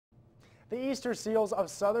The Easter Seals of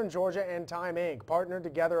Southern Georgia and Time Inc. partnered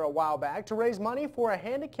together a while back to raise money for a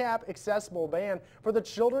handicap accessible van for the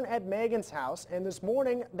children at Megan's House, and this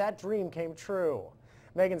morning that dream came true.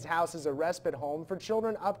 Megan's House is a respite home for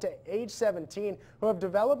children up to age 17 who have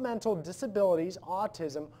developmental disabilities,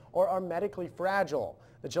 autism, or are medically fragile.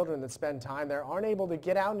 The children that spend time there aren't able to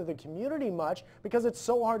get out into the community much because it's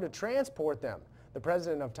so hard to transport them. The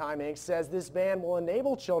president of Time Inc. says this van will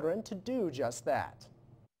enable children to do just that.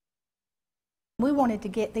 We wanted to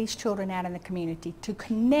get these children out in the community to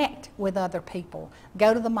connect with other people,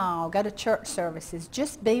 go to the mall, go to church services,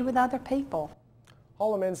 just be with other people.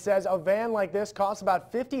 Holloman says a van like this costs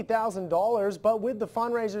about $50,000, but with the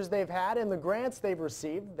fundraisers they've had and the grants they've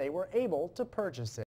received, they were able to purchase it.